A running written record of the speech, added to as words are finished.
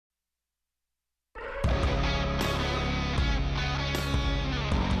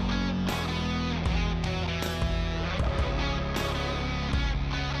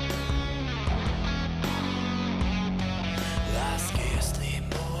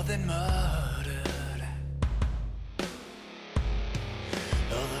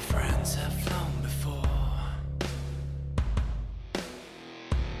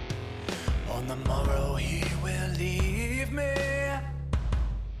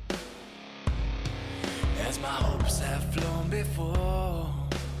my hopes have flown before,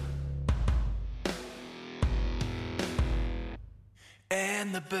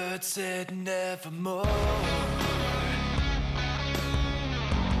 and the bird said nevermore.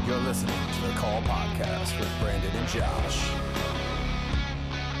 You're listening to the Call Podcast with Brandon and Josh.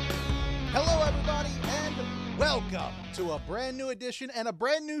 Hello, everybody, and welcome to a brand new edition and a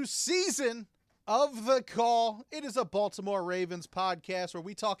brand new season of The Call. It is a Baltimore Ravens podcast where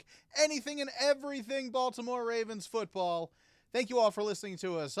we talk anything and everything Baltimore Ravens football. Thank you all for listening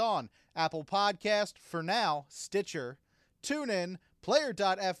to us on Apple Podcast, for now, Stitcher, TuneIn,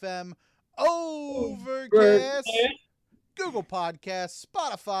 Player.fm, Overcast, Google Podcasts,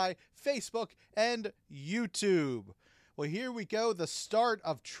 Spotify, Facebook, and YouTube. Well, here we go. The start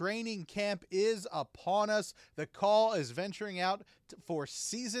of training camp is upon us. The Call is venturing out for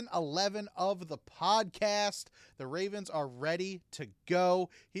season 11 of the podcast. The Ravens are ready to go.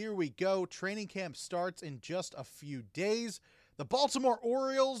 Here we go. Training camp starts in just a few days. The Baltimore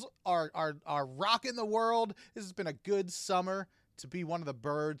Orioles are rocking the world. This has been a good summer to be one of the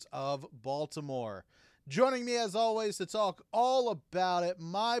birds of Baltimore. Joining me, as always, to talk all about it,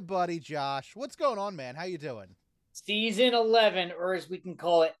 my buddy Josh. What's going on, man? How you doing? Season 11, or as we can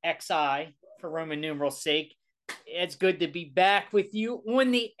call it, XI, for Roman numeral's sake. It's good to be back with you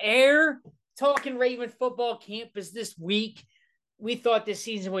on the air. Talking Raven football campus this week. We thought this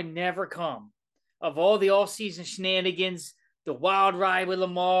season would never come. Of all the off-season shenanigans, the wild ride with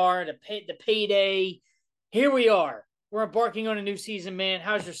Lamar, the payday, here we are. We're embarking on a new season, man.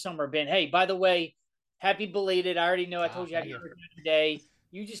 How's your summer been? Hey, by the way, happy belated. I already know I told you happy birthday today.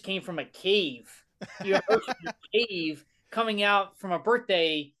 You just came from a cave. You are a cave coming out from a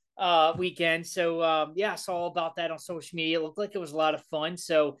birthday weekend. So, I saw all about that on social media. It looked like it was a lot of fun.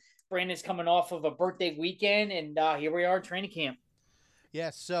 So, Brandon's coming off of a birthday weekend, and here we are at training camp. Yeah,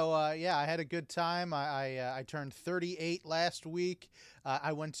 so, I had a good time. I turned 38 last week.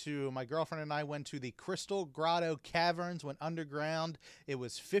 My girlfriend and I went to the Crystal Grotto Caverns, went underground. It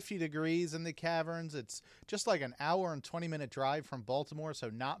was 50 degrees in the caverns. It's just like an hour and 20-minute drive from Baltimore, so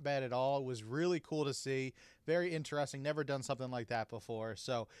not bad at all. It was really cool to see. Very interesting. Never done something like that before.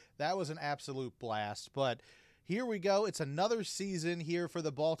 So that was an absolute blast. But here we go. It's another season here for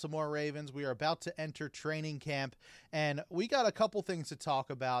the Baltimore Ravens. We are about to enter training camp, and we got a couple things to talk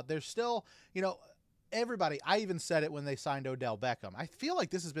about. There's still, everybody, I even said it when they signed Odell Beckham. I feel like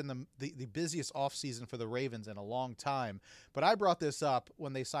this has been the busiest offseason for the Ravens in a long time, but I brought this up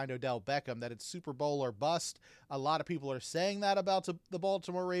when they signed Odell Beckham, that it's Super Bowl or bust. A lot of people are saying that about the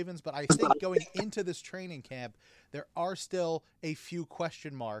Baltimore Ravens, but I think going into this training camp, there are still a few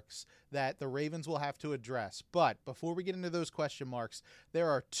question marks that the Ravens will have to address. But before we get into those question marks, there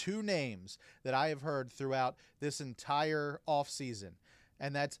are two names that I have heard throughout this entire offseason,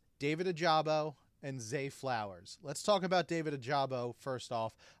 and that's David Ojabo and Zay Flowers. Let's talk about David Ojabo first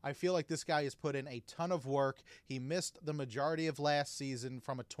off. I feel like this guy has put in a ton of work. He missed the majority of last season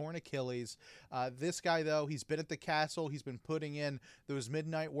from a torn Achilles. This guy, though, he's been at the castle. He's been putting in those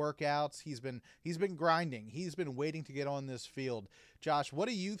midnight workouts. He's been grinding. He's been waiting to get on this field. Josh, what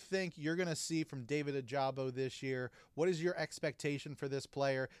do you think you're going to see from David Ojabo this year? What is your expectation for this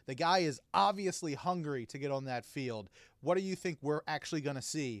player? The guy is obviously hungry to get on that field. What do you think we're actually going to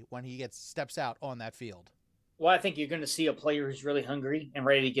see when he steps out on that field? Well, I think you're going to see a player who's really hungry and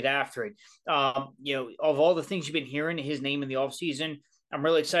ready to get after it. Of all the things you've been hearing, his name in the offseason, I'm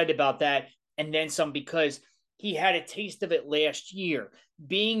really excited about that. And then some, because he had a taste of it last year,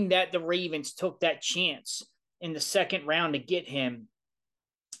 being that the Ravens took that chance in the second round to get him.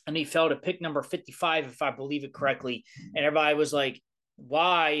 And he fell to pick number 55, if I believe it correctly. And everybody was like,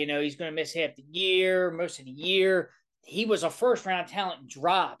 why? He's going to miss half the year, most of the year. He was a first-round talent and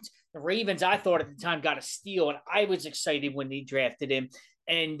dropped. The Ravens, I thought at the time, got a steal, and I was excited when they drafted him.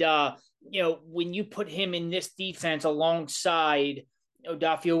 And, when you put him in this defense alongside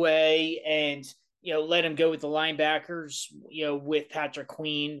Odafe and, let him go with the linebackers, with Patrick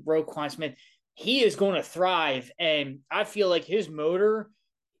Queen, Roquan Smith, he is going to thrive. And I feel like his motor,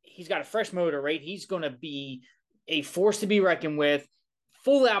 he's got a fresh motor, right? He's going to be a force to be reckoned with,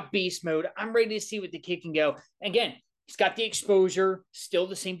 full-out beast mode. I'm ready to see what the kid can go. Again, he's got the exposure, still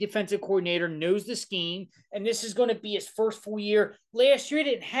the same defensive coordinator, knows the scheme, and this is going to be his first full year. Last year, he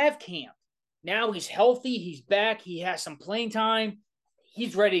didn't have camp. Now he's healthy. He's back. He has some playing time.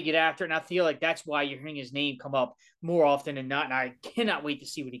 He's ready to get after it, and I feel like that's why you're hearing his name come up more often than not, and I cannot wait to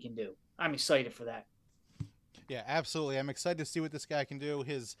see what he can do. I'm excited for that. Yeah, absolutely. I'm excited to see what this guy can do.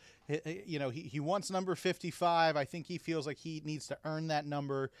 His He wants number 55. I think he feels like he needs to earn that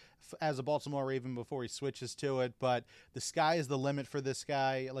number as a Baltimore Raven before he switches to it. But the sky is the limit for this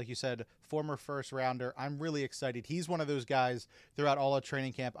guy. Like you said, former first rounder. I'm really excited. He's one of those guys throughout all of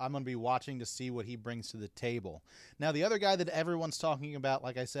training camp I'm going to be watching to see what he brings to the table. Now, the other guy that everyone's talking about,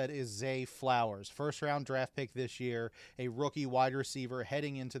 like I said, is Zay Flowers. First round draft pick this year, a rookie wide receiver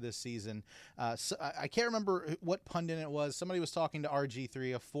heading into this season. So I can't remember what pundit it was. Somebody was talking to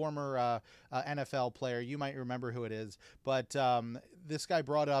RG3, a former NFL player. You might remember who it is. But this guy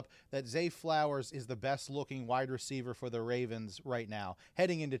brought up that Zay Flowers is the best looking wide receiver for the Ravens right now,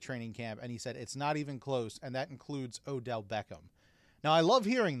 heading into training camp. And he said it's not even close, and that includes Odell Beckham. Now, I love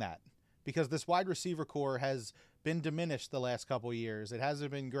hearing that because this wide receiver core has been diminished the last couple years. It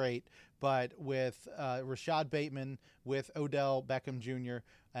hasn't been great, but with Rashad Bateman, with Odell Beckham Jr.,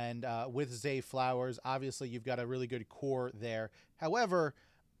 and with Zay Flowers, obviously you've got a really good core there. However,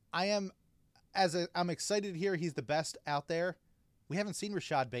 I'm excited to hear he's the best out there. We haven't seen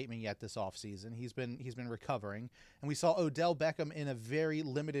Rashad Bateman yet this offseason. He's been recovering, and we saw Odell Beckham in a very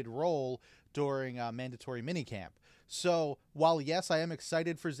limited role during mandatory minicamp. So while, yes, I am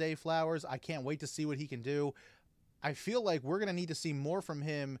excited for Zay Flowers, I can't wait to see what he can do. I feel like we're going to need to see more from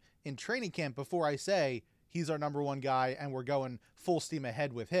him in training camp before I say he's our number one guy and we're going full steam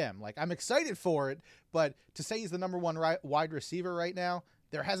ahead with him. Like, I'm excited for it, but to say he's the number one wide receiver right now,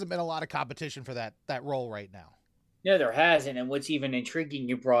 there hasn't been a lot of competition for that role right now. No, there hasn't. And what's even intriguing,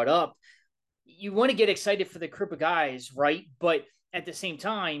 you brought up, you want to get excited for the group of guys, right? But at the same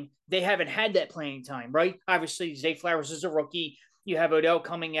time, they haven't had that playing time, right? Obviously, Zay Flowers is a rookie. You have Odell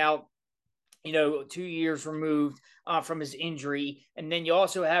coming out, 2 years removed from his injury. And then you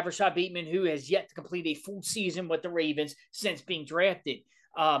also have Rashad Bateman, who has yet to complete a full season with the Ravens since being drafted.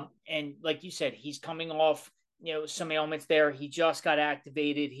 And like you said, he's coming off, some ailments there. He just got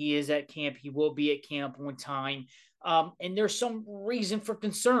activated. He is at camp. He will be at camp on time. And there's some reason for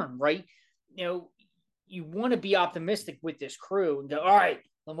concern, right? You want to be optimistic with this crew and go, all right,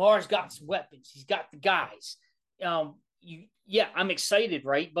 Lamar's got some weapons. He's got the guys. I'm excited,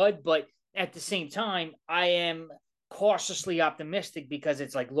 right, bud? But at the same time, I am cautiously optimistic because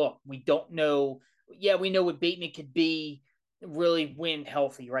it's like, look, we don't know. Yeah, we know what Bateman could be really when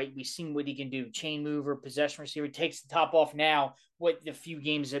healthy, right? We've seen what he can do. Chain mover, possession receiver, takes the top off now. What the few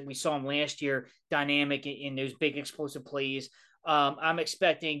games that we saw him last year, dynamic in those big explosive plays. I'm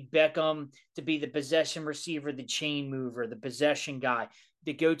expecting Beckham to be the possession receiver, the chain mover, the possession guy,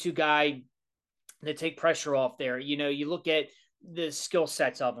 the go-to guy to take pressure off there. You look at the skill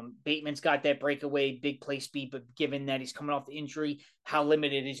sets of him. Bateman's got that breakaway, big play speed, but given that he's coming off the injury, how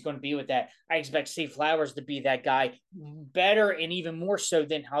limited he's going to be with that. I expect Zay Flowers to be that guy better and even more so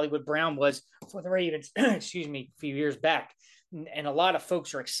than Hollywood Brown was for the Ravens, a few years back. And a lot of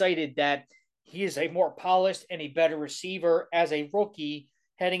folks are excited that he is a more polished and a better receiver as a rookie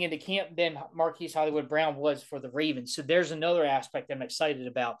heading into camp than Marquise Hollywood Brown was for the Ravens. So there's another aspect I'm excited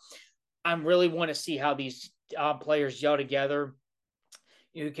about. I really want to see how these players gel together.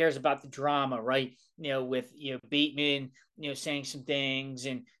 Who cares about the drama, right? With Bateman, saying some things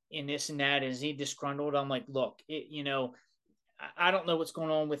and this and that. Is he disgruntled? I'm like, look, I don't know what's going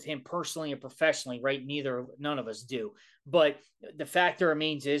on with him personally and professionally, right? None of us do. But the fact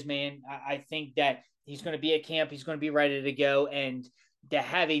remains is, man, I think that he's going to be at camp. He's going to be ready to go. And to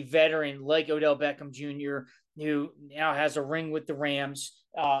have a veteran like Odell Beckham Jr., who now has a ring with the Rams,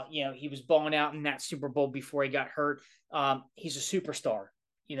 he was balling out in that Super Bowl before he got hurt. He's a superstar.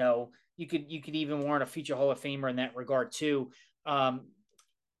 You could even warrant a future Hall of Famer in that regard too.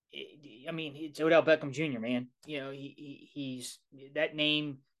 It's Odell Beckham Jr., man. He's that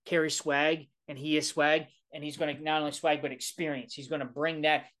name carries swag, and he is swag, and he's going to not only swag but experience. He's going to bring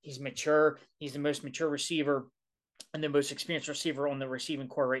that. He's mature. He's the most mature receiver and the most experienced receiver on the receiving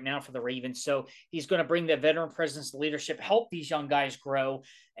core right now for the Ravens. So he's going to bring that veteran presence, the leadership, help these young guys grow,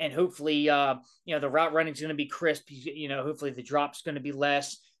 and hopefully, the route running is going to be crisp. Hopefully the drop's going to be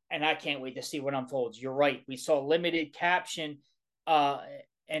less, and I can't wait to see what unfolds. You're right. We saw limited caption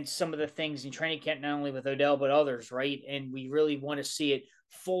and some of the things in training camp, not only with Odell, but others, right? And we really want to see it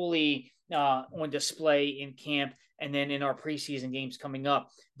fully on display in camp and then in our preseason games coming up.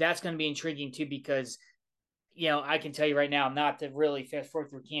 That's going to be intriguing too, because, I can tell you right now, not to really fast forward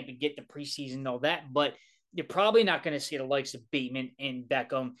through camp and get the preseason and all that, but you're probably not going to see the likes of Bateman and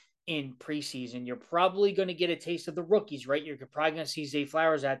Beckham in preseason. You're probably going to get a taste of the rookies, right? You're probably going to see Zay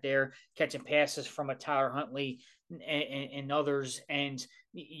Flowers out there catching passes from a Tyler Huntley, and others. And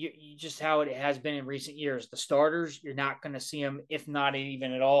you just how it has been in recent years. The starters, you're not going to see them, if not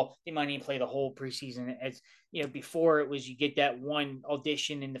even at all. They might even play the whole preseason. As before it was you get that one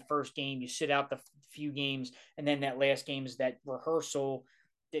audition in the first game, you sit out the few games, and then that last game is that rehearsal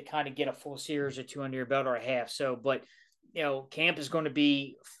to kind of get a full series or two under your belt or a half. So, but camp is going to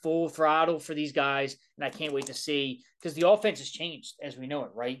be full throttle for these guys, and I can't wait to see, because the offense has changed as we know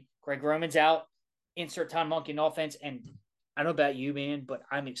it, right? Greg Roman's out, insert Tom Monken offense, and I don't know about you, man, but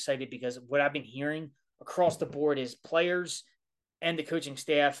I'm excited because what I've been hearing across the board is players and the coaching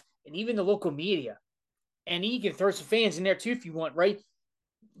staff and even the local media, and you can throw some fans in there too if you want, right?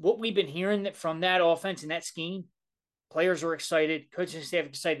 What we've been hearing from that offense and that scheme, players are excited, coaching staff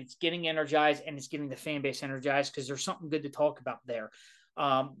excited. It's getting energized, and it's getting the fan base energized because there's something good to talk about there.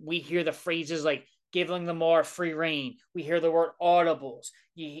 We hear the phrases like giving Lamar free reign. We hear the word audibles.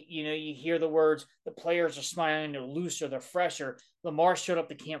 You hear the words, the players are smiling, they're looser, they're fresher. Lamar showed up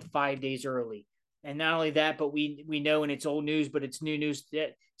to camp 5 days early. And not only that, but we know, and it's old news, but it's new news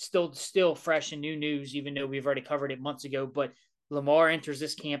that still fresh and new news, even though we've already covered it months ago. But Lamar enters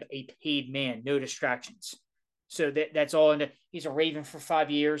this camp a paid man, no distractions. So that's all. He's a Raven for 5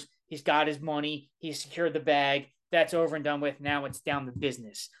 years. He's got his money. He's secured the bag. That's over and done with. Now it's down to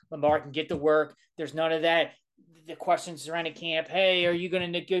business. Lamar can get to work. There's none of that. The questions surrounding camp. Hey, are you going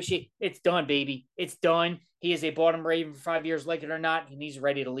to negotiate? It's done, baby. It's done. He is a bottom Raven for 5 years, like it or not, and he's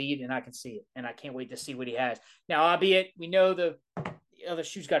ready to lead, and I can see it. And I can't wait to see what he has. Now, albeit we know the other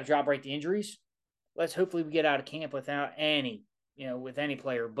shoe's got to drop right to injuries. Let's hopefully we get out of camp without any, with any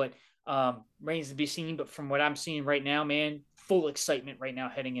player. But remains to be seen. But from what I'm seeing right now, man, full excitement right now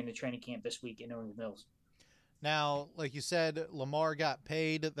heading into training camp this week in Owings Mills. Now, like you said, Lamar got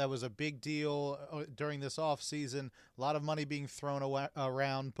paid. That was a big deal during this offseason. A lot of money being thrown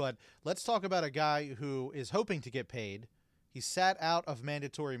around. But let's talk about a guy who is hoping to get paid. He sat out of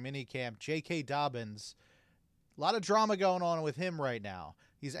mandatory minicamp, J.K. Dobbins. A lot of drama going on with him right now.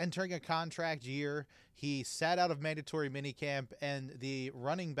 He's entering a contract year. He sat out of mandatory minicamp, and the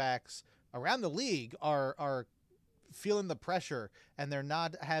running backs around the league are feeling the pressure, and they're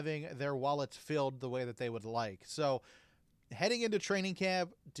not having their wallets filled the way that they would like. So heading into training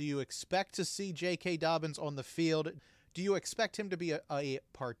camp, do you expect to see J.K. Dobbins on the field? Do you expect him to be a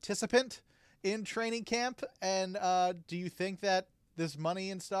participant in training camp? And do you think that this money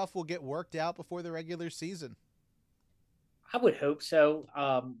and stuff will get worked out before the regular season? I would hope so.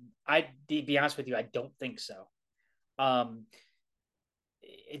 To be honest with you, I don't think so.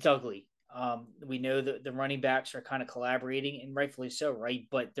 It's ugly. We know that the running backs are kind of collaborating, and rightfully so, right?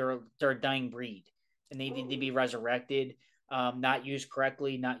 But they're a dying breed, and they need to be resurrected. Not used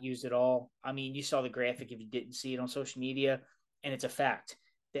correctly, not used at all. I mean, you saw the graphic if you didn't see it on social media, and it's a fact.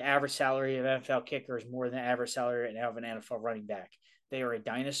 The average salary of an NFL kicker is more than the average salary of an NFL running back. They are a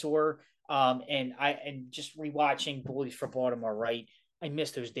dinosaur. And just rewatching Bullies for Baltimore, right? I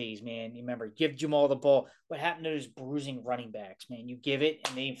miss those days, man. You remember, give Jamal the ball. What happened to those bruising running backs, man? You give it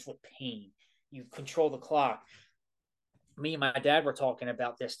and they inflict pain. You control the clock. Me and my dad were talking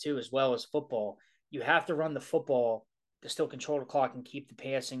about this too, as well as football. You have to run the football to still control the clock and keep the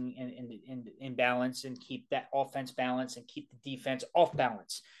passing in balance, and keep that offense balance, and keep the defense off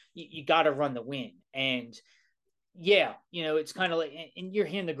balance. You got to run the win. And yeah, it's kind of like, and you're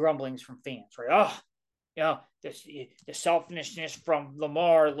hearing the grumblings from fans, right? The selfishness from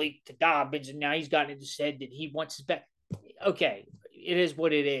Lamar leaked to Dobbins, and now he's gotten it said that he wants his back. Okay, it is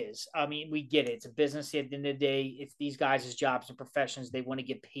what it is. I mean, we get it. It's a business at the end of the day. It's these guys' jobs and professions. They want to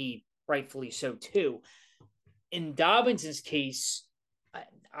get paid, rightfully so too. In Dobbins' case,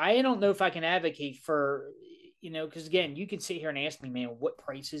 I don't know if I can advocate for, because again, you can sit here and ask me, man, what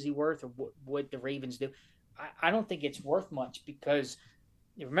price is he worth, or what the Ravens do. I don't think it's worth much, because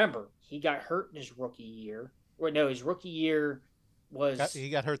remember, he got hurt in his rookie year. His rookie year was... He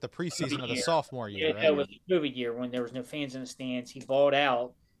got hurt the preseason of the sophomore year, right? It was a COVID year when there was no fans in the stands. He balled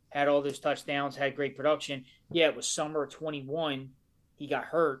out, had all those touchdowns, had great production. Yeah, it was summer of 21. He got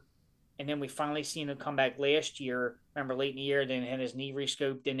hurt, and then we finally seen him come back last year. Remember, late in the year, then had his knee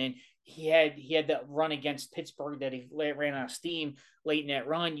rescoped, and then he had that run against Pittsburgh that he ran out of steam late in that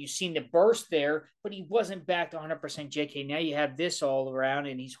run. You seen the burst there, but he wasn't back to 100% JK. Now you have this all around,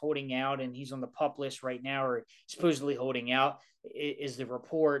 and he's holding out, and he's on the PUP list right now, or supposedly holding out is the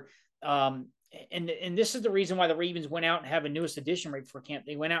report. And this is the reason why the Ravens went out and have a newest edition right before camp.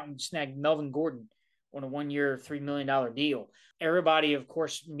 They went out and snagged Melvin Gordon on a 1-year, $3 million deal. Everybody, of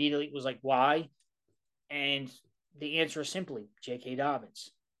course, immediately was like, why? And the answer is simply J.K.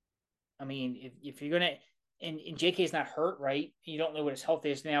 Dobbins. I mean, if you're going to, and J.K.'s not hurt, right? You don't know what his health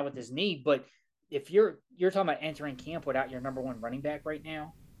is now with his knee, but if you're talking about entering camp without your number one running back right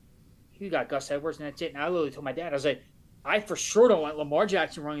now, you got Gus Edwards and that's it. And I literally told my dad, I was like, I for sure don't want Lamar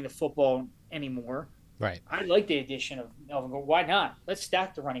Jackson running the football anymore. Right. I like the addition of Melvin Gordon. Why not? Let's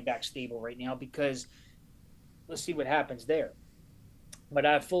stack the running back stable right now because let's see what happens there. But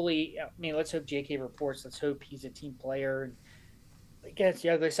let's hope J.K. reports. Let's hope he's a team player. Again, it's the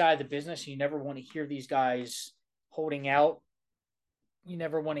other side of the business. You never want to hear these guys holding out. You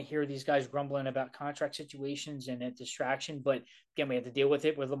never want to hear these guys grumbling about contract situations and a distraction. But again, we have to deal with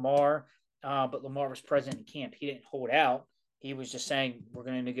it with Lamar. But Lamar was present in camp. He didn't hold out. He was just saying, we're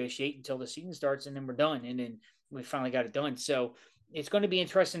going to negotiate until the season starts, and then we're done. And then we finally got it done. So it's going to be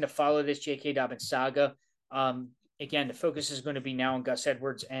interesting to follow this J.K. Dobbins saga. Again, the focus is going to be now on Gus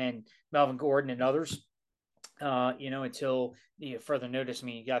Edwards and Melvin Gordon and others, until further notice. I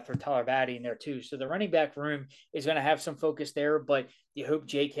mean, you got to throw Tyler Batty in there too. So the running back room is going to have some focus there, but you hope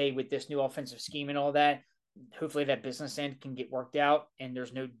J.K. with this new offensive scheme and all that, hopefully that business end can get worked out and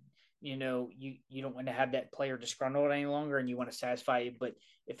there's no, you don't want to have that player disgruntled any longer and you want to satisfy it. But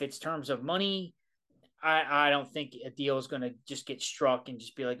if it's terms of money, I don't think a deal is going to just get struck and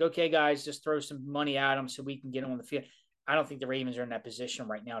just be like, okay, guys, just throw some money at them so we can get them on the field. I don't think the Ravens are in that position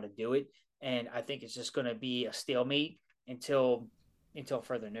right now to do it. And I think it's just going to be a stalemate until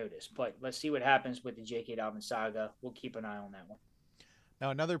further notice. But let's see what happens with the J.K. Dobbins saga. We'll keep an eye on that one.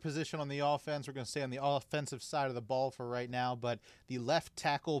 Now, another position on the offense, we're going to stay on the offensive side of the ball for right now, but the left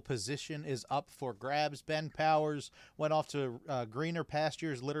tackle position is up for grabs. Ben Powers went off to greener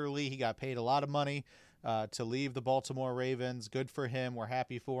pastures. Literally, he got paid a lot of money to leave the Baltimore Ravens. Good for him. We're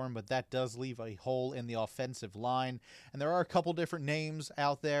happy for him, but that does leave a hole in the offensive line. And there are a couple different names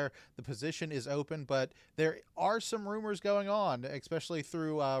out there. The position is open, but there are some rumors going on, especially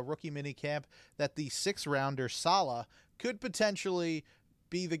through rookie minicamp, that the 6th-rounder Saleh could potentially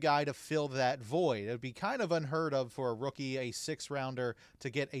be the guy to fill that void. It'd be kind of unheard of for a rookie, a 6th-rounder, to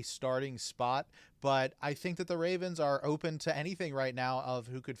get a starting spot, but I think that the Ravens are open to anything right now of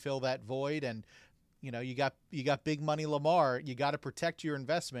who could fill that void. And you got big money Lamar. You got to protect your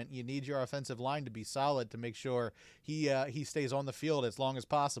investment. You need your offensive line to be solid to make sure he stays on the field as long as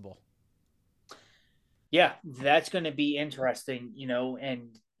possible. Yeah, that's going to be interesting,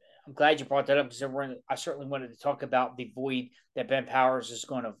 and I'm glad you brought that up because I certainly wanted to talk about the void that Ben Powers is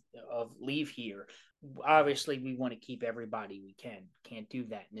going to leave here. Obviously, we want to keep everybody we can. Can't do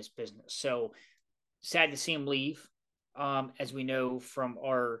that in this business. So sad to see him leave. As we know from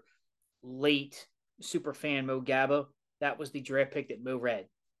our late super fan Mo Gaba, that was the draft pick that Mo read,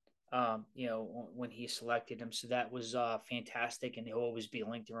 when he selected him. So that was fantastic, and he'll always be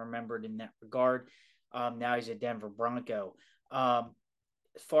linked and remembered in that regard. Now he's a Denver Bronco.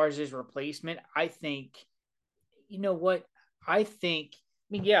 As far as his replacement, I think, Lalu's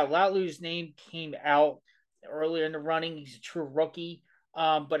name came out earlier in the running. He's a true rookie.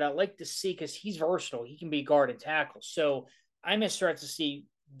 But I like to see, because he's versatile. He can be guard and tackle. So I'm going to start to see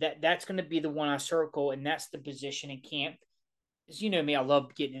that's going to be the one I circle, and that's the position in camp. As you know me, I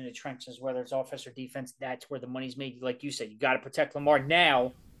love getting in the trenches, whether it's offense or defense. That's where the money's made. Like you said, you got to protect Lamar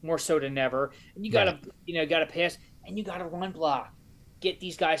now more so than ever. And you got to pass, and you got to run block. Get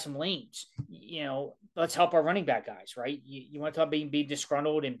these guys some lanes. Let's help our running back guys, right? You want to talk about being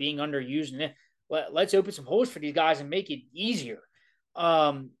disgruntled and being underused, and let's open some holes for these guys and make it easier.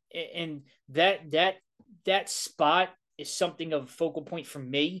 And that spot is something of a focal point for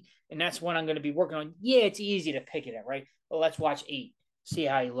me, and that's what I'm going to be working on. Yeah, it's easy to pick it at, right? Well, let's watch 8, see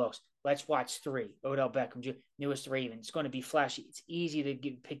how he looks. Let's watch 3, Odell Beckham, newest Raven. It's going to be flashy. It's easy to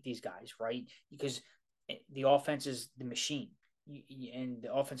pick these guys, right? Because the offense is the machine. And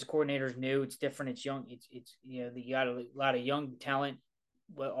the offensive coordinator is new. It's different. It's young. It's you got a lot of young talent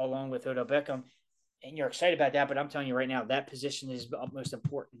along with Odell Beckham, and you're excited about that. But I'm telling you right now, that position is of utmost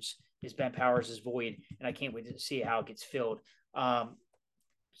importance. Is Ben Powers' void, and I can't wait to see how it gets filled.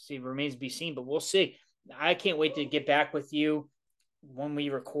 It remains to be seen, but we'll see. I can't wait to get back with you when we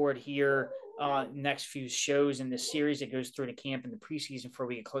record here. Next few shows in this series that goes through the camp in the preseason before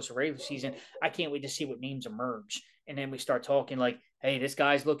we get closer to regular season. I can't wait to see what names emerge. And then we start talking like, hey, this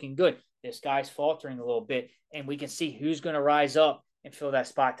guy's looking good. This guy's faltering a little bit. And we can see who's going to rise up and fill that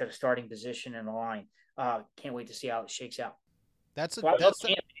spot to the starting position in the line. Can't wait to see how it shakes out.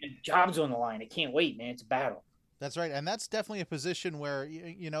 Jobs on the line. I can't wait, man. It's a battle. That's right. And that's definitely a position where,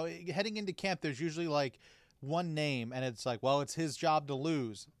 heading into camp, there's usually like one name and it's like, well, it's his job to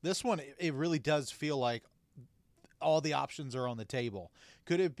lose. This one, it really does feel like all the options are on the table.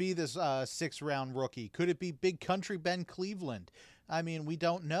 Could it be this 6th-round rookie? Could it be big country Ben Cleveland? I mean, we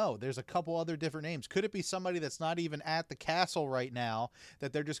don't know. There's a couple other different names. Could it be somebody that's not even at the castle right now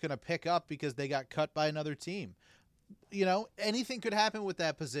that they're just going to pick up because they got cut by another team? Anything could happen with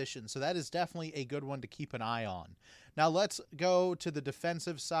that position. So that is definitely a good one to keep an eye on. Now let's go to the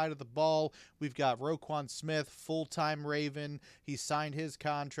defensive side of the ball. We've got Roquan Smith, full-time Raven. He signed his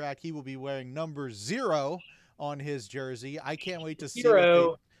contract. He will be wearing number 0 on his jersey. I can't wait to see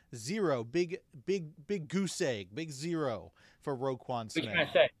zero. Big goose egg. Big 0 for Roquan Smith.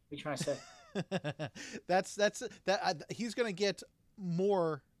 What are you trying to say? He's going to get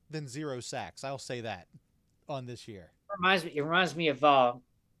more than 0 sacks. I'll say that on this year. It reminds me of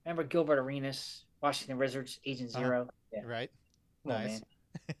remember Gilbert Arenas, Washington Wizards, Agent Zero. Yeah. Right. Come Nice.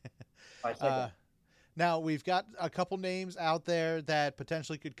 On, now we've got a couple names out there that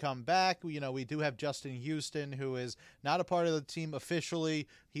potentially could come back. We do have Justin Houston, who is not a part of the team officially.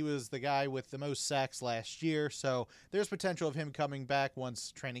 He was the guy with the most sacks last year. So there's potential of him coming back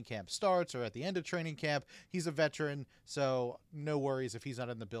once training camp starts or at the end of training camp. He's a veteran, so no worries if he's not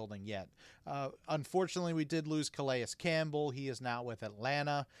in the building yet. Unfortunately, we did lose Calais Campbell. He is now with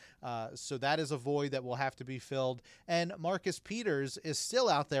Atlanta. So that is a void that will have to be filled. And Marcus Peters is still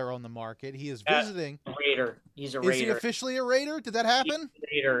out there on the market. He is visiting. Raider. He's a Raider. Is he officially a Raider? Did that happen?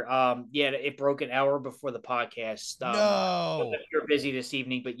 Raider. Yeah, it broke an hour before the podcast. No. You're busy this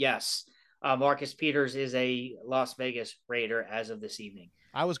evening, but yes, Marcus Peters is a Las Vegas Raider as of this evening.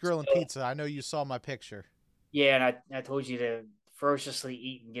 I was grilling pizza. I know you saw my picture. Yeah, and I told you to ferociously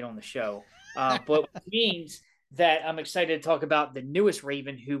eat and get on the show. But it means that I'm excited to talk about the newest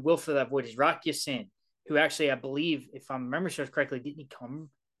Raven who will fill that void is Rock Ya-Sin, who actually, I believe, if I remember correctly, didn't he come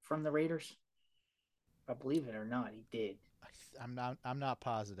from the Raiders? If I believe it or not, he did. I'm not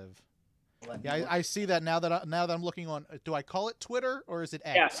positive. Yeah, I see that now that I'm looking on. Do I call it Twitter or is it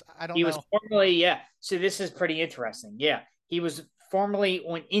X? Yes, I don't know. He was formerly, So this is pretty interesting. Yeah, he was formerly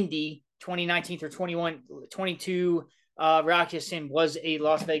on Indy 2019 through 22. Rock Ya-Sin was a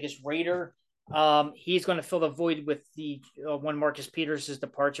Las Vegas Raider. He's going to fill the void with the one Marcus Peters'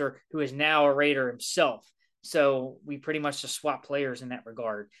 departure, who is now a Raider himself. So we pretty much just swap players in that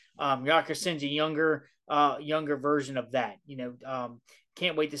regard. Rock Ya-Sin's a younger version of that.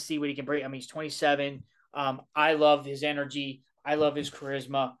 Can't wait to see what he can bring. I mean, he's 27. I love his energy. I love his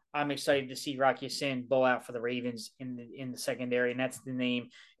charisma. I'm excited to see Rock Ya-Sin bowl out for the Ravens in the secondary, and that's the name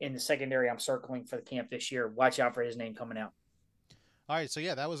in the secondary I'm circling for the camp this year. Watch out for his name coming out. All right, so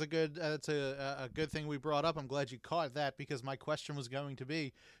yeah, that was a good. That's a good thing we brought up. I'm glad you caught that because my question was going to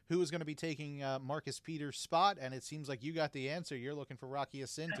be who is going to be taking Marcus Peters' spot, and it seems like you got the answer. You're looking for Rock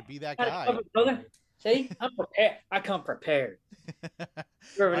Ya-Sin to be that guy. Brother. See, I'm prepared. I come prepared.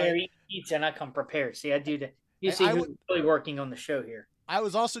 You're over there eating pizza, and I come prepared. See, I do that. You see who's really working on the show here. I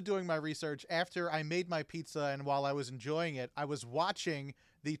was also doing my research after I made my pizza, and while I was enjoying it, I was watching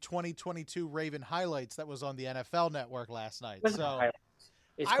the 2022 Raven highlights that was on the NFL Network last night. So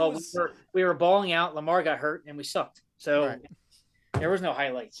it's called we were balling out. Lamar got hurt, and we sucked. So there was no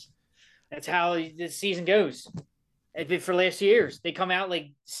highlights. That's how the season goes. It's been for last years. They come out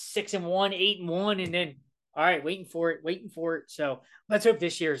like 6-1, 8-1, and then all right, waiting for it. So let's hope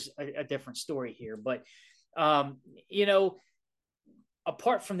this year's a different story here. But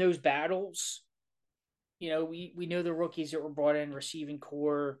apart from those battles, we know the rookies that were brought in, receiving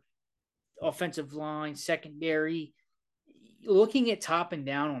core, offensive line, secondary. Looking at top and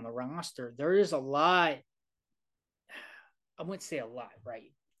down on the roster, there is a lot. I wouldn't say a lot,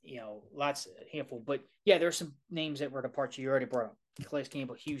 right? Lots, a handful. But, yeah, there's some names that were departure. You already brought up. Calais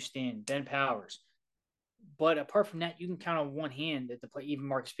Campbell, Houston, Ben Powers. But apart from that, you can count on one hand that even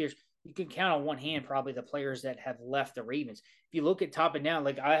Marcus Peters, you can count on one hand probably the players that have left the Ravens. If you look at top and down,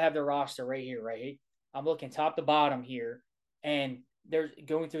 like I have the roster right here, right? I'm looking top to bottom here, and they're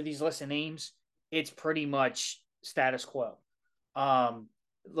going through these lists of names. It's pretty much status quo.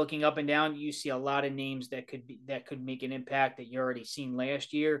 Looking up and down, you see a lot of names that could make an impact that you already seen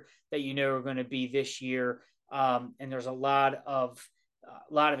last year that are going to be this year. And there's a lot of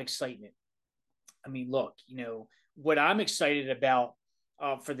excitement. I mean, look, what I'm excited about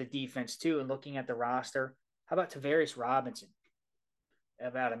for the defense too, and looking at the roster, how about Tavares Robinson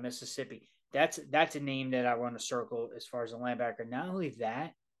out of Mississippi? That's a name that I want to circle as far as a linebacker. Not only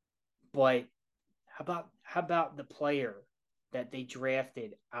that, but how about the player that they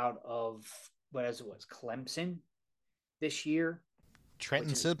drafted out of Clemson this year?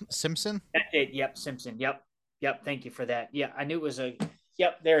 Trenton Simpson? That's it. Yep, Simpson. Yep. Thank you for that. Yeah, I knew it was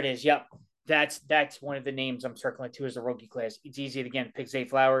there it is. Yep. That's one of the names I'm circling to as a rookie class. It's easy to, again, pick Zay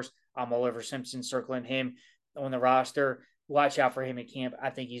Flowers. I'm all over Simpson, circling him on the roster. Watch out for him at camp. I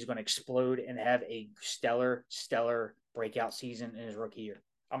think he's going to explode and have a stellar breakout season in his rookie year.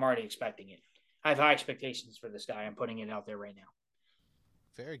 I'm already expecting it. I have high expectations for this guy. I'm putting it out there right now.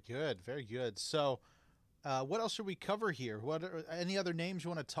 Very good, very good. So, what else should we cover here? What are any other names you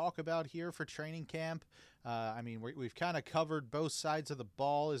want to talk about here for training camp? I mean, we've kind of covered both sides of the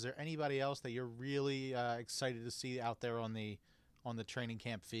ball. Is there anybody else that you're really excited to see out there on the training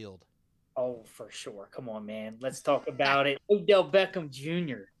camp field? Oh, for sure. Come on, man. Let's talk about it. Odell Beckham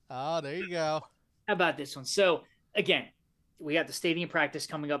Jr. Oh, there you go. How about this one? So, again, we got the stadium practice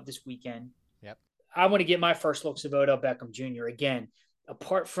coming up this weekend. Yep. I want to get my first looks of Odell Beckham Jr. Again,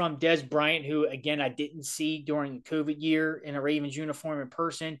 apart from Dez Bryant, who, again, I didn't see during the COVID year in a Ravens uniform in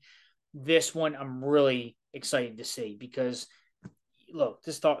person. This one I'm really excited to see because, look,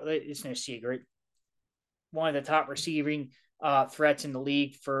 it's no secret. One of the top receiving threats in the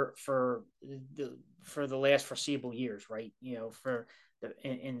league for the last foreseeable years, right? For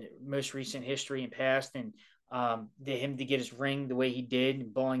in the most recent history and past, and him to get his ring the way he did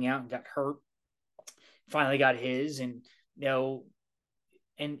and balling out and got hurt, finally got his, and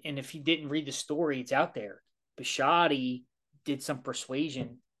and if you didn't read the story, it's out there. Bisciotti did some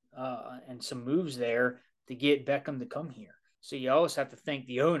persuasion and some moves there to get Beckham to come here. So you always have to thank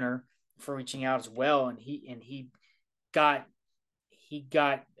the owner for reaching out as well, and he got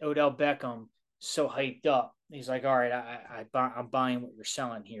Odell Beckham so hyped up. He's like, all right, I'm buying what you're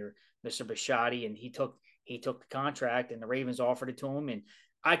selling here, Mr. Bisciotti, and he took the contract, and the Ravens offered it to him, and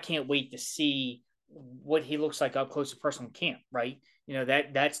I can't wait to see what he looks like up close and personal in camp, right?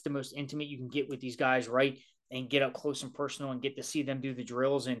 That's the most intimate you can get with these guys, right? And get up close and personal and get to see them do the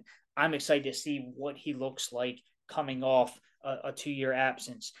drills. And I'm excited to see what he looks like coming off a 2-year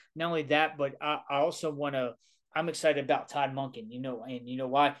absence. Not only that, but I also I'm excited about Todd Monken, and you know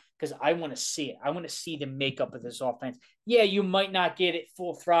why? Because I want to see it. I want to see the makeup of this offense. Yeah, you might not get it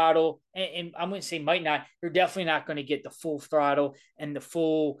full throttle, and I'm going to say might not. You're definitely not going to get the full throttle and the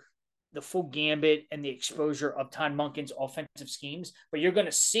full gambit and the exposure of Todd Monken's offensive schemes, but you're going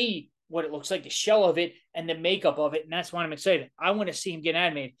to see what it looks like, the shell of it and the makeup of it, and that's why I'm excited. I want to see him get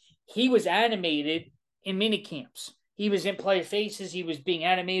animated. He was animated in mini camps. He was in player faces. He was being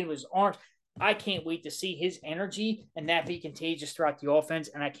animated with his arms. I can't wait to see his energy and that be contagious throughout the offense,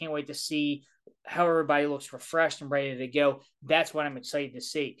 and I can't wait to see how everybody looks refreshed and ready to go. That's what I'm excited to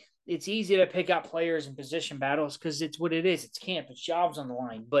see. It's easy to pick out players in position battles because it's what it is. It's camp. It's jobs on the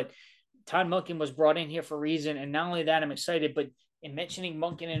line. But Todd Monken was brought in here for a reason, and not only that, I'm excited, but in mentioning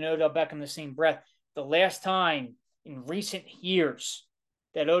Monken and Odell Beckham in the same breath, the last time in recent years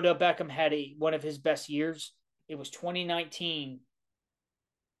that Odell Beckham had one of his best years, it was 2019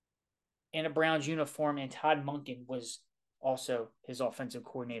 in a Browns uniform, and Todd Monken was also his offensive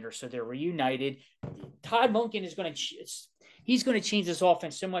coordinator. So they're reunited. Todd Monken is going to change this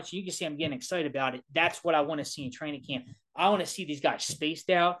offense so much. You can see I'm getting excited about it. That's what I want to see in training camp. I want to see these guys spaced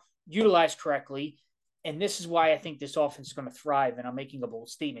out, utilized correctly. And this is why I think this offense is going to thrive. And I'm making a bold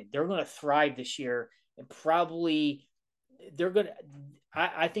statement. They're going to thrive this year, and probably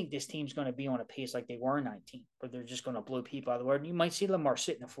I think this team's going to be on a pace like they were in 19, where they're just going to blow people out of the water. And you might see Lamar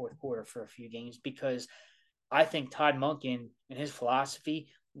sit in the fourth quarter for a few games, because I think Todd Monken and his philosophy,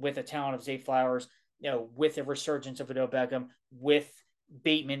 with the talent of Zay Flowers, with the resurgence of Odell Beckham, with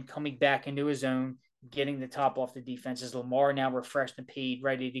Bateman coming back into his own, getting the top off the defenses, Lamar now refreshed and paid,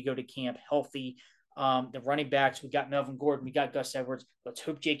 ready to go to camp, healthy. The running backs, we got Melvin Gordon, we got Gus Edwards. Let's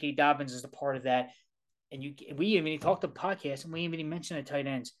hope J.K. Dobbins is a part of that. And we even talked to the podcast, and we even mentioned the tight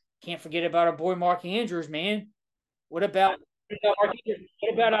ends. Can't forget about our boy Mark Andrews, man. What about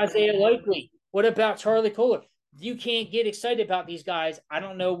Isaiah Likely? What about Charlie Kohler? You can't get excited about these guys. I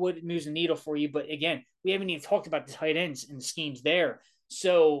don't know what moves the needle for you, but again, we haven't even talked about the tight ends and the schemes there.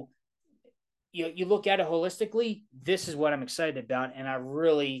 So you look at it holistically, this is what I'm excited about, and I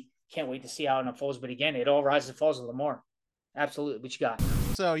really can't wait to see how it unfolds. But again, it all rises and falls with Lamar. Absolutely. What you got?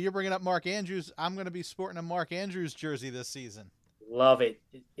 So you're bringing up Mark Andrews. I'm going to be sporting a Mark Andrews jersey this season. Love it.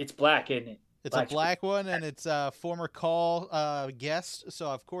 It's black, isn't it? It's a black one, and it's a former call guest, so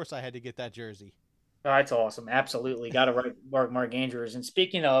of course I had to get that jersey. Oh, that's awesome. Absolutely. Got to write Mark Andrews. And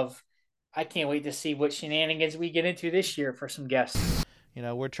speaking of, I can't wait to see what shenanigans we get into this year for some guests.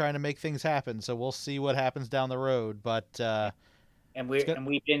 We're trying to make things happen, so we'll see what happens down the road. But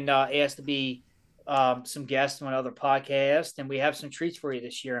we've been asked to be some guests on other podcasts, and we have some treats for you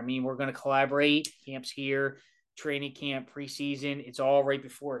this year. I mean, we're going to collaborate. Camp's here, training camp, preseason. It's all right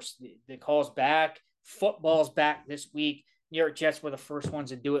before us. The call's back. Football's back this week. New York Jets were the first ones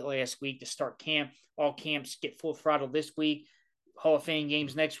to do it last week to start camp. All camps get full throttle this week. Hall of Fame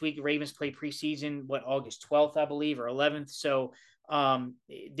games next week. The Ravens play preseason, August 12th, I believe, or 11th. So,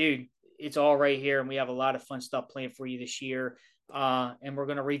 dude, it's all right here, and we have a lot of fun stuff planned for you this year. And we're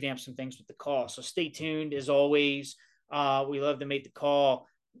going to revamp some things with the call. So stay tuned as always. We love to make the call,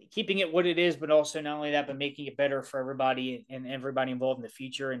 keeping it what it is, but also not only that, but making it better for everybody and everybody involved in the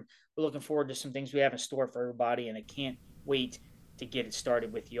future. And we're looking forward to some things we have in store for everybody. And I can't wait to get it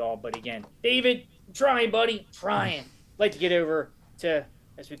started with you all. But again, David, I'm trying, buddy, trying. I'd like to get over to,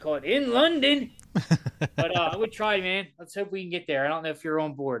 as we call it, in London. But I would try, man. Let's hope we can get there. I don't know if you're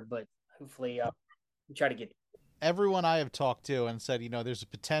on board, but hopefully we try to get there. Everyone I have talked to and said, there's a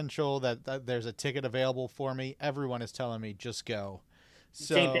potential that there's a ticket available for me. Everyone is telling me just go.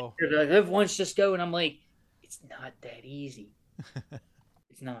 So I live once, just go, and I'm like, it's not that easy.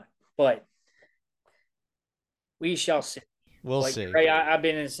 It's not, but we shall see. We'll see. Right, I've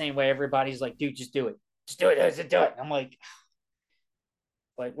been in the same way. Everybody's like, dude, just do it. Just do it. Just do it. I'm like,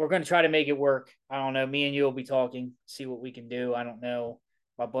 but we're going to try to make it work. I don't know. Me and you will be talking, see what we can do. I don't know.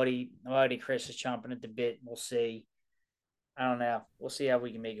 My buddy Chris is chomping at the bit. We'll see. I don't know. We'll see how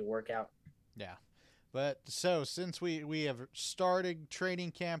we can make it work out. Yeah. But so since we have started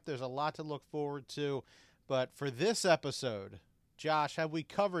training camp, there's a lot to look forward to. But for this episode, Josh, have we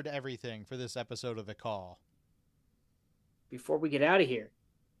covered everything for this episode of The Call? Before we get out of here,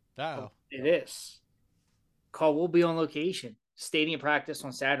 this call will be on location. Stadium practice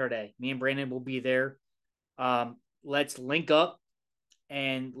on Saturday. Me and Brandon will be there. Let's link up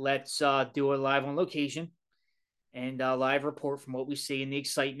and let's do a live on location and live report from what we see and the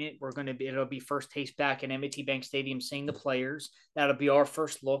excitement. It'll be first taste back at M&T Bank Stadium, seeing the players. That'll be our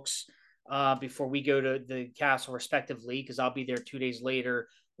first looks before we go to the Castle respectively, because I'll be there 2 days later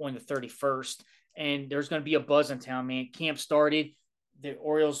on the 31st. And there's going to be a buzz in town, man. Camp started. The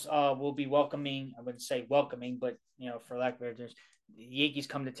Orioles will be welcoming. I wouldn't say welcoming, but for lack of better terms, the Yankees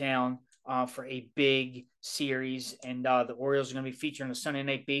come to town for a big series, and the Orioles are going to be featuring the Sunday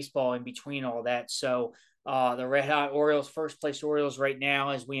Night Baseball in between all that. So the Red Hot Orioles, first place Orioles right now,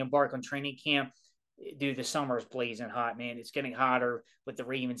 as we embark on training camp. Dude, the summer is blazing hot, man. It's getting hotter with the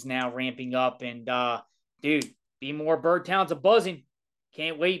Ravens now ramping up, and dude, be more Bird Town's a buzzing.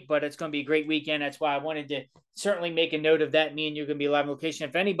 Can't wait, but it's going to be a great weekend. That's why I wanted to certainly make a note of that. Me and you are going to be live location.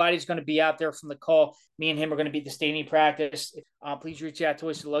 If anybody's going to be out there from the call, me and him are going to be at the stadium practice. Please reach out to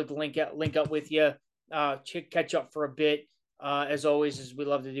us. We'd love to link up with you, catch up for a bit, as always, as we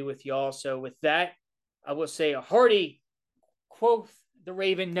love to do with y'all. So with that, I will say a hearty quoth the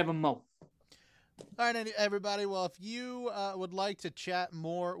Raven nevermore. All right, everybody. Well, if you would like to chat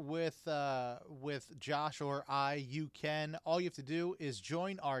more with Josh or I, you can. All you have to do is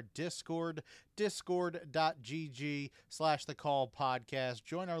join our Discord, discord.gg/The Call Podcast.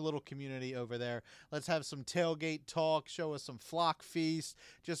 Join our little community over there. Let's have some tailgate talk. Show us some flock feast.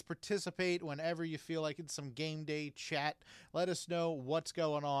 Just participate whenever you feel like it's some game day chat. Let us know what's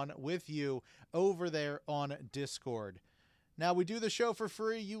going on with you over there on Discord. Now, we do the show for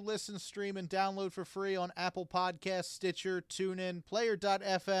free. You listen, stream, and download for free on Apple Podcasts, Stitcher, TuneIn,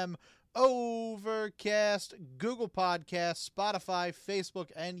 Player.fm, Overcast, Google Podcasts, Spotify,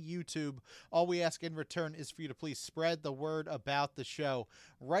 Facebook, and YouTube. All we ask in return is for you to please spread the word about the show.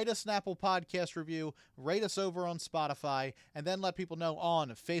 Write us an Apple Podcast review, rate us over on Spotify, and then let people know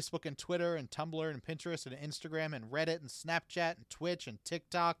on Facebook and Twitter and Tumblr and Pinterest and Instagram and Reddit and Snapchat and Twitch and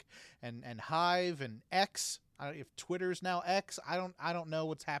TikTok and Hive and X. If Twitter's now X, I don't know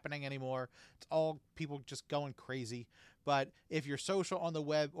what's happening anymore. It's all people just going crazy. But if you're social on the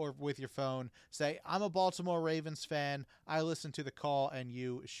web or with your phone, say, I'm a Baltimore Ravens fan. I listen to The Call, and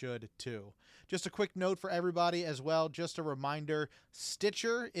you should too. Just a quick note for everybody as well. Just a reminder,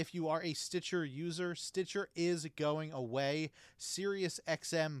 Stitcher, if you are a Stitcher user, Stitcher is going away.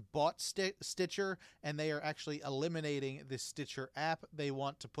 SiriusXM bought Stitcher, and they are actually eliminating the Stitcher app. They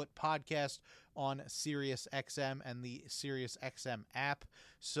want to put podcasts on SiriusXM and the SiriusXM app.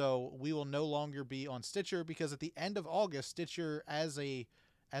 So we will no longer be on Stitcher, because at the end of August, Stitcher as an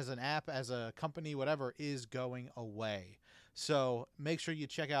app, as a company, whatever, is going away. So make sure you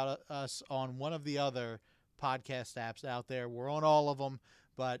check out us on one of the other podcast apps out there. We're on all of them,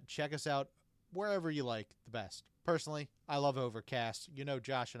 but check us out wherever you like the best. Personally, I love Overcast.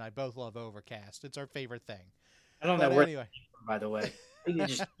 Josh and I both love Overcast. It's our favorite thing. I don't know where, anyway. By the way, you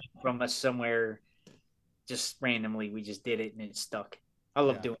just from us somewhere, just randomly. We just did it and it stuck. I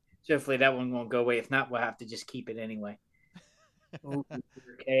love doing it. So hopefully that one won't go away. If not, we'll have to just keep it anyway.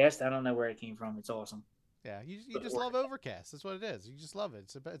 Overcast. I don't know where it came from. It's awesome. Yeah, you just love Overcast. That's what it is. You just love it.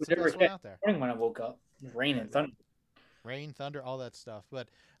 It's the best one out there. Morning when I woke up, it was raining, thunder. Rain, thunder, all that stuff. But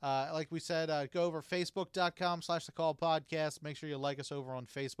like we said, go over facebook.com/thecallpodcast. Make sure you like us over on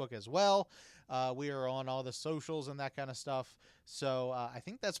Facebook as well. We are on all the socials and that kind of stuff. So I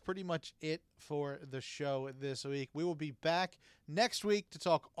think that's pretty much it for the show this week. We will be back next week to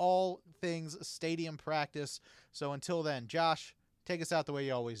talk all things stadium practice. So until then, Josh, take us out the way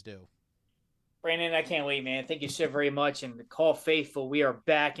you always do. Brandon, I can't wait, man. Thank you so very much. And the Call Faithful, we are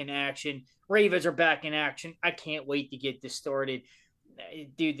back in action. Ravens are back in action. I can't wait to get this started.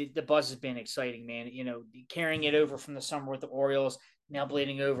 Dude, the buzz has been exciting, man. You know, carrying it over from the summer with the Orioles, now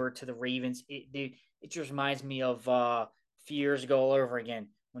bleeding over to the Ravens. It just reminds me of a few years ago all over again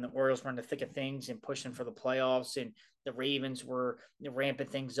when the Orioles were in the thick of things and pushing for the playoffs, and the Ravens were ramping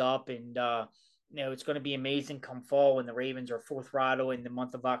things up. And, it's going to be amazing come fall when the Ravens are full throttle in the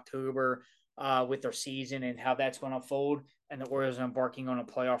month of October. With their season and how that's going to unfold, and the Orioles are embarking on a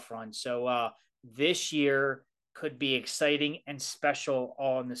playoff run. So this year could be exciting and special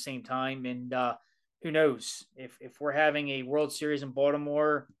all in the same time. And who knows if we're having a World Series in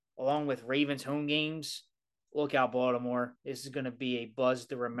Baltimore along with Ravens home games, look out, Baltimore. This is going to be a buzz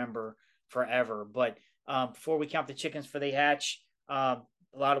to remember forever. But before we count the chickens for they hatch, a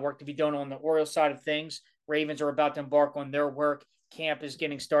lot of work to be done on the Orioles side of things. Ravens are about to embark on their work. Camp is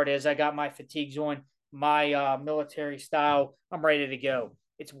getting started. As I got my fatigues on, my military style, I'm ready to go.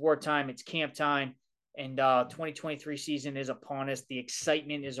 It's wartime. It's camp time. And 2023 season is upon us. The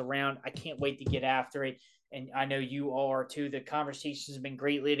excitement is around. I can't wait to get after it. And I know you all are too. The conversations have been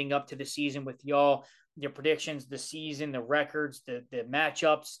great leading up to the season with y'all. Your predictions, the season, the records, the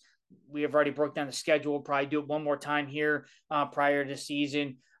matchups. We have already broke down the schedule. We'll probably do it one more time here prior to the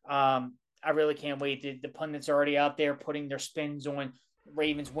season. I really can't wait. The pundits are already out there putting their spins on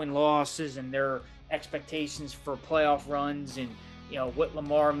Ravens win-losses and their expectations for playoff runs, and what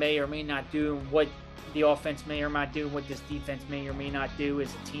Lamar may or may not do, and what the offense may or may not do, what this defense may or may not do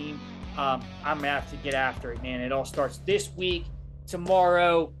as a team. I'm gonna have to get after it, man. It all starts this week.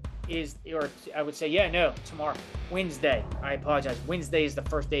 Tomorrow tomorrow, Wednesday. I apologize. Wednesday is the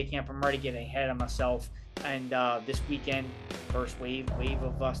first day of camp. I'm already getting ahead of myself. And this weekend, first wave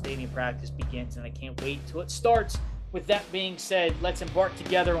of stadium practice begins, and I can't wait until it starts. With that being said, let's embark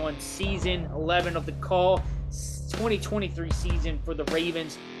together on season 11 of the Call, 2023 season for the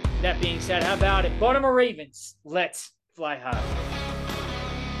Ravens. That being said, how about it? Baltimore Ravens, let's fly high.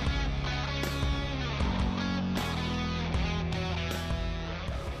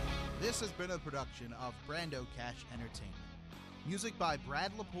 This has been a production of Brando Cash Entertainment. Music by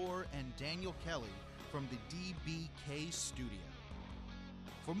Brad Lepore and Daniel Kelly from the DBK Studio.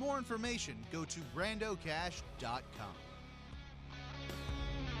 For more information, go to brandocash.com.